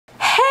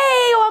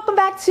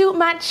back to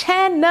my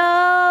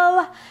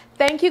channel.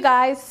 Thank you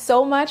guys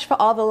so much for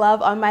all the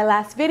love on my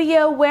last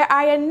video where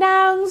I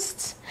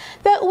announced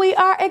that we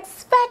are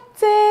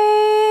expecting.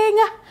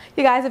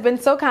 You guys have been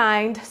so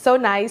kind, so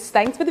nice.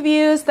 Thanks for the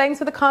views, thanks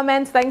for the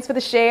comments, thanks for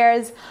the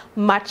shares.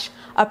 Much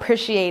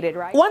appreciated,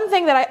 right? One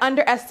thing that I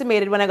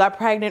underestimated when I got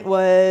pregnant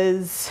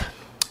was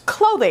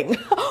clothing.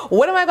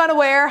 What am I gonna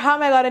wear? How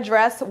am I gonna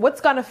dress?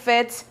 What's gonna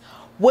fit?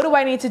 What do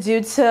I need to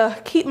do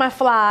to keep my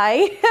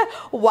fly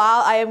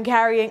while I am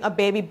carrying a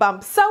baby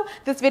bump? So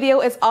this video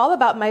is all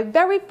about my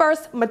very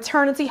first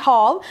maternity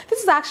haul.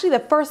 This is actually the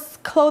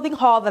first clothing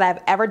haul that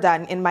I've ever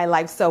done in my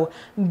life, so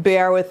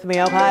bear with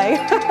me,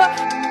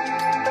 okay?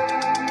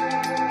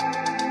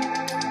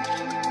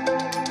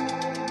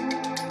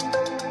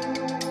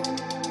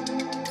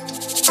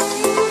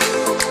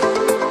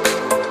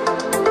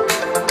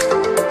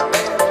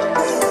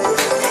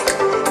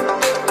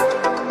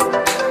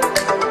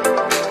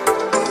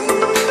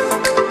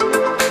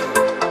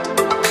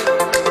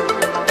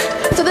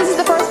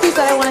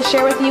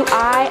 Share with you.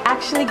 I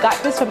actually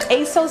got this from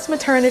ASOS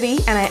Maternity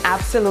and I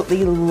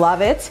absolutely love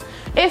it.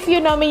 If you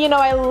know me, you know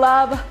I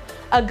love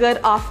a good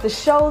off the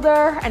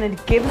shoulder and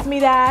it gives me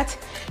that.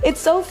 It's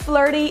so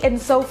flirty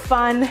and so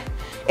fun.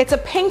 It's a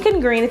pink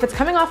and green. If it's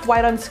coming off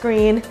white on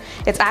screen,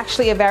 it's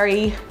actually a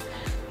very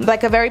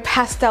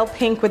pastel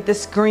pink with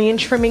this green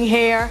trimming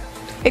here.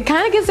 It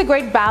kind of gives a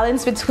great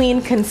balance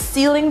between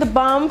concealing the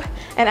bump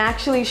and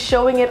actually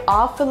showing it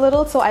off a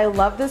little. So I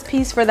love this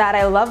piece for that.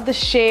 I love the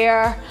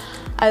share.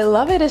 I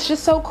love it. It's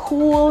just so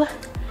cool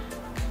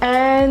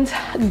and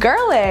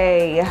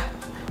girly.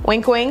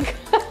 Wink, wink.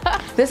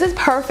 This is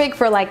perfect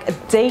for like a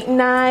date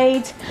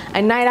night,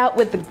 a night out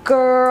with the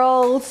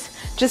girls,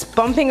 just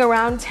bumping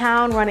around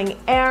town, running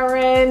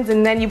errands,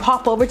 and then you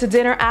pop over to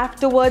dinner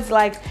afterwards.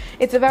 Like,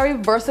 it's a very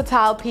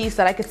versatile piece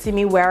that I could see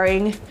me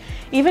wearing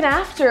even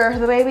after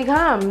the baby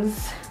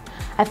comes.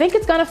 I think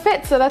it's gonna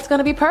fit, so that's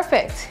gonna be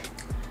perfect.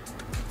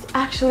 It's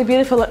actually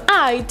beautiful and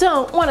I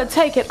don't wanna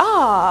take it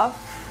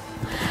off.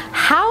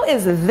 How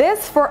is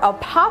this for a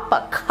pop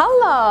of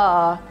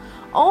color?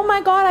 Oh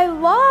my God, I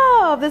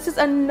love. This is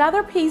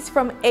another piece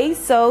from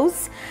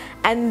ASOS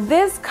and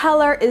this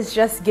color is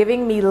just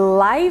giving me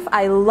life.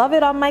 I love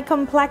it on my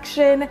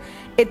complexion.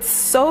 It's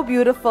so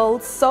beautiful,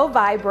 so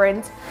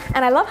vibrant.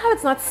 And I love how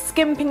it's not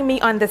skimping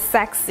me on the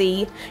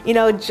sexy, you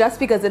know, just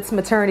because it's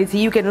maternity.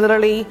 You can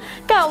literally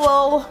get a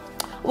little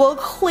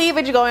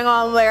cleavage going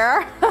on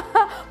there.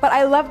 But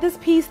I love this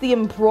piece, the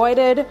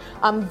embroidered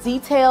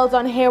details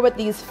on here with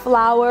these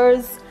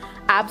flowers.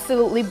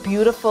 Absolutely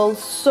beautiful,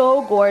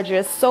 so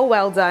gorgeous, so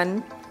well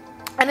done.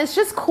 And it's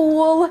just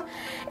cool.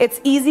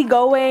 It's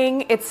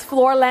easygoing, it's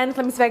floor length.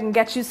 Let me see if I can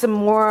get you some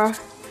more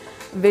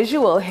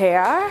visual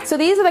here. So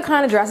these are the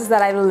kind of dresses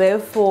that I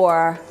live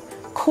for.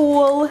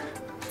 Cool,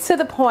 to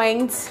the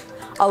point,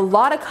 a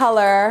lot of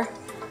color,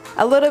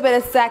 a little bit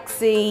of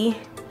sexy,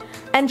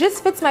 and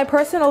just fits my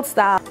personal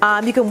style.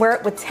 You can wear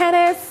it with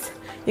tennis,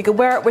 you can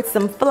wear it with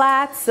some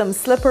flats, some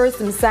slippers,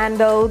 some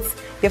sandals.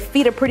 Your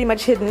feet are pretty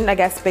much hidden, I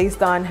guess,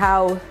 based on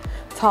how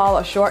tall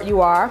or short you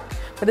are.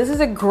 But this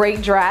is a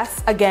great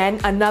dress. Again,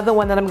 another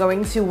one that I'm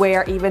going to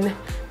wear even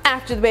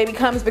after the baby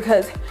comes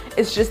because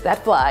it's just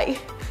that fly.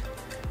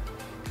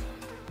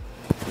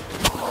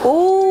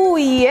 Oh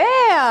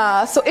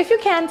yeah, so if you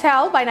can't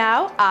tell by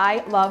now,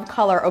 I love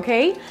color,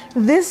 okay?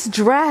 This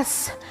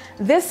dress,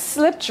 this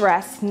slip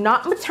dress,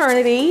 not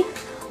maternity,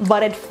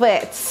 but it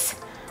fits.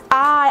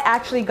 I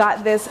actually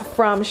got this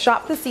from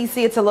Shop the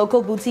CC. It's a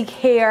local boutique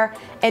here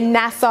in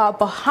Nassau,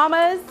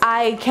 Bahamas.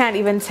 I can't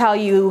even tell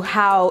you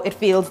how it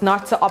feels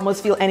not to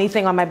almost feel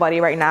anything on my body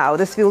right now.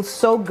 This feels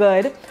so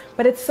good,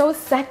 but it's so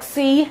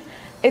sexy.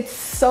 It's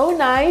so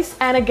nice.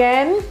 And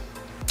again,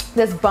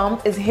 this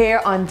bump is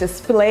here on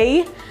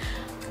display.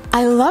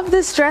 I love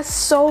this dress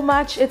so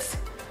much. It's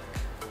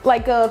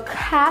like a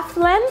calf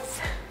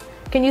length.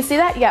 Can you see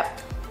that?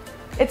 Yep.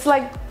 It's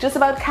like just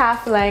about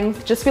calf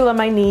length, just below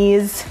my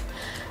knees.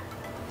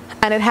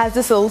 And it has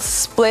this little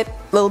slit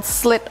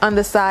on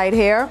the side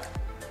here.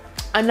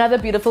 Another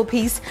beautiful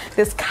piece,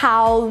 this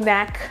cowl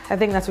neck, I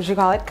think that's what you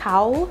call it,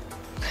 cowl?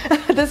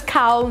 This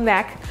cowl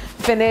neck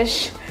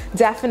finish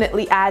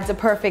definitely adds a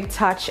perfect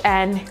touch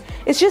and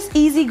it's just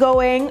easy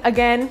going.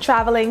 Again,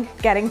 traveling,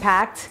 getting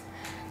packed,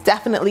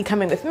 definitely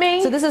coming with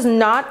me. So this is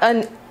not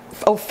an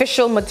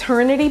official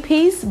maternity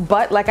piece,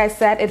 but like I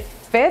said, it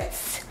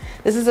fits.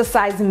 This is a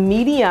size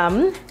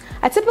medium.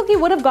 I typically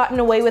would have gotten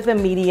away with a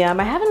medium.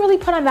 I haven't really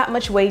put on that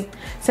much weight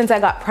since I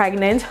got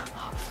pregnant.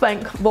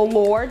 Thank the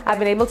Lord. I've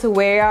been able to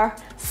wear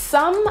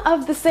some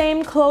of the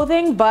same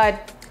clothing,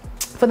 but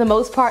for the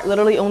most part,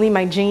 literally only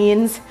my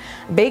jeans,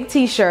 big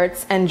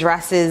t-shirts, and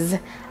dresses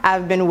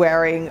I've been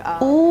wearing.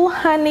 Ooh,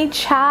 honey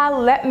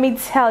child, let me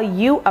tell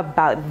you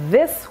about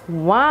this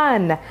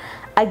one.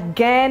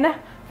 Again,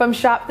 from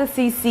Shop the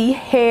CC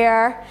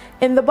here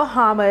in the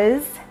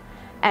Bahamas.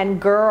 And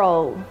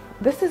girl,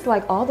 this is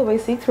like all the way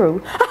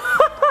see-through.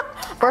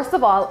 First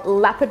of all,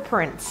 leopard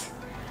print.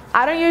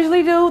 I don't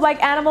usually do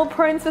like animal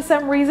prints for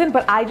some reason,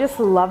 but I just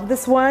love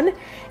this one.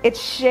 It's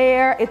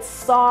sheer, it's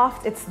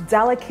soft, it's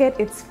delicate,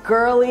 it's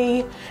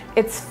girly,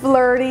 it's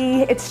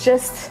flirty, it's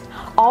just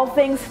all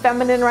things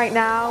feminine right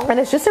now. And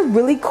it's just a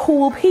really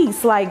cool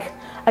piece. Like,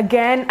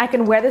 again, I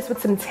can wear this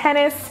with some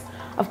tennis,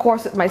 of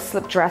course with my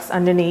slip dress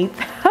underneath,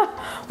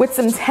 with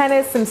some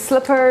tennis, some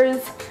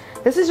slippers.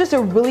 This is just a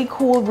really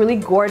cool, really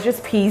gorgeous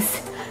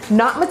piece.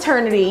 Not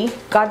maternity,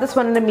 got this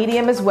one in a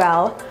medium as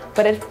well,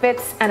 but it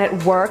fits and it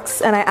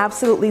works and I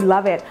absolutely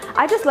love it.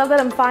 I just love that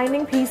I'm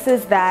finding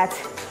pieces that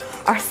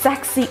are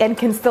sexy and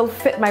can still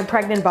fit my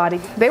pregnant body.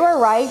 They were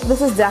right,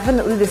 this is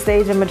definitely the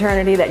stage of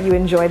maternity that you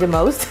enjoy the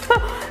most.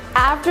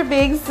 After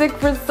being sick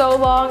for so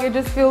long, it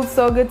just feels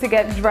so good to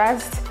get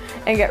dressed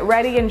and get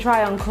ready and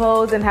try on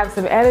clothes and have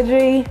some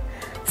energy.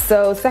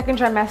 So second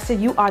trimester,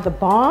 you are the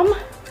bomb.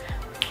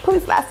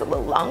 Please last a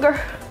little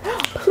longer.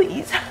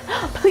 Please,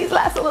 please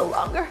last a little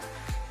longer.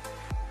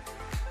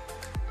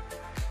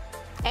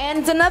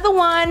 And another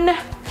one.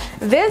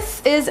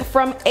 This is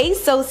from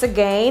ASOS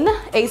again.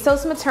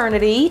 ASOS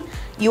Maternity,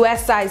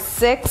 US size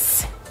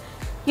 6.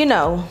 You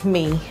know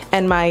me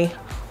and my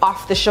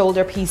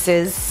off-the-shoulder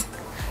pieces.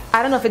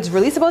 I don't know if it's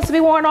really supposed to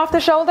be worn off the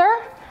shoulder.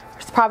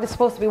 It's probably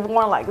supposed to be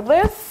worn like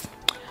this.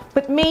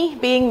 But me,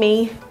 being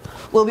me,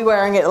 will be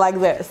wearing it like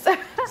this.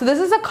 So this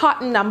is a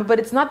cotton number, but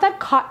it's not that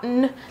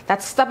cotton,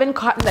 that stubborn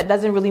cotton that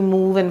doesn't really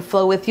move and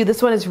flow with you.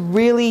 This one is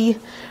really,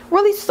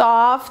 really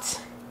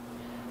soft.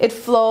 It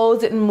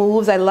flows, it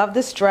moves. I love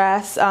this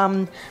dress.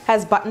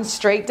 Has buttons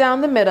straight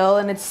down the middle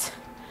and it's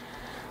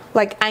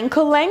like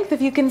ankle length,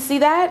 if you can see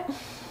that.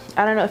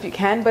 I don't know if you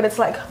can, but it's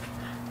like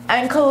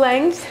ankle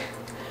length.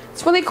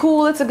 It's really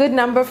cool. It's a good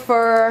number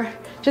for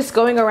just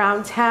going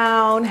around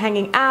town,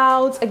 hanging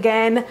out.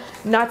 Again,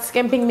 not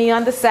skimping me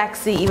on the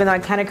sexy, even though I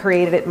kind of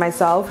created it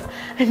myself.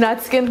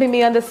 Not skimping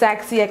me on the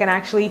sexy. I can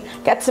actually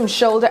get some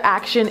shoulder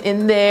action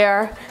in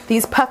there.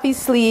 These puffy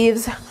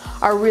sleeves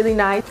are really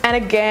nice. And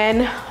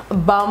again,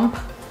 bump,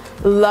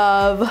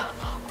 love,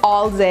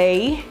 all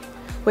day,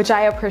 which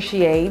I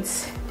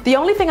appreciate. The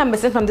only thing I'm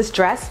missing from this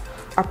dress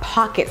are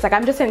pockets. Like,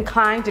 I'm just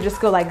inclined to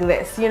just go like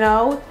this, you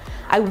know?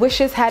 I wish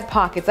this had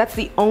pockets. That's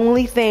the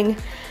only thing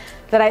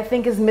that I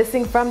think is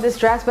missing from this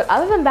dress. But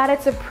other than that,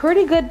 it's a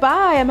pretty good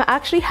buy. I'm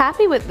actually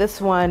happy with this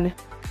one.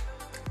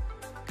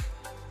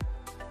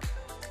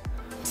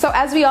 So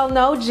as we all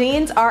know,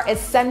 jeans are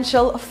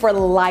essential for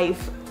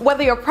life.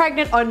 Whether you're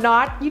pregnant or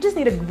not, you just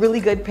need a really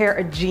good pair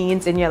of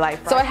jeans in your life.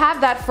 Right? So I have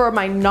that for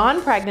my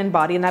non-pregnant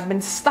body and I've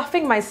been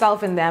stuffing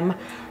myself in them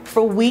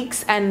for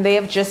weeks and they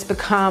have just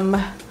become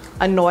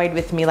annoyed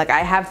with me. Like, I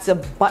have to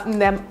button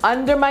them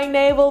under my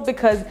navel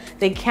because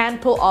they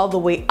can't pull all the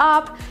way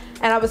up.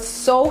 And I was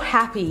so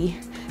happy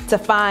to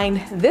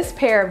find this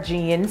pair of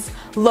jeans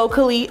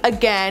locally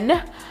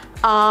again.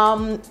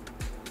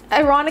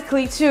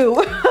 Ironically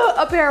too,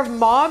 a pair of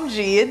mom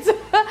jeans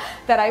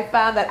that I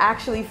found that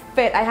actually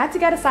fit. I had to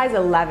get a size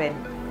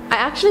 11. I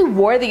actually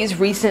wore these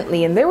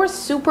recently and they were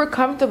super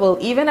comfortable.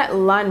 Even at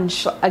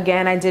lunch,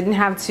 again, I didn't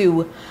have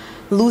to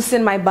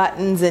loosen my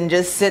buttons and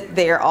just sit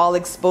there all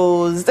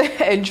exposed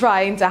and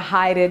trying to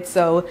hide it.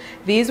 So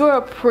these were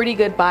a pretty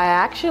good buy. I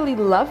actually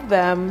love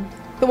them.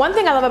 The one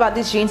thing I love about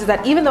these jeans is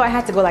that even though I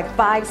had to go like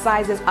 5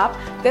 sizes up,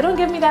 they don't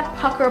give me that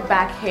pucker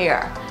back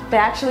hair. They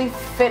actually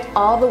fit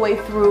all the way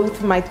through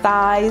to my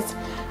thighs,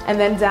 and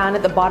then down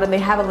at the bottom they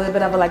have a little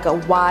bit of like a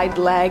wide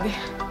leg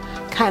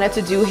kind of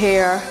to do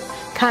hair,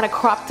 kind of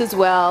cropped as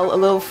well, a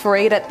little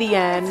frayed at the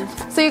end.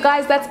 So you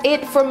guys, that's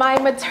it for my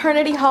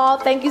maternity haul.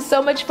 Thank you so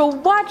much for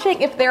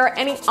watching. If there are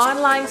any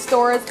online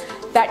stores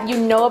that you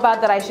know about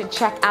that I should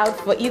check out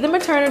for either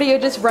maternity or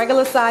just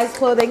regular size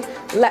clothing,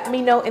 let me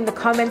know in the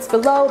comments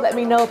below. Let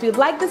me know if you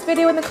like this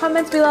video in the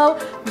comments below.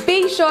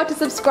 Be sure to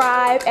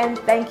subscribe and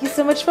thank you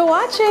so much for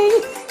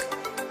watching.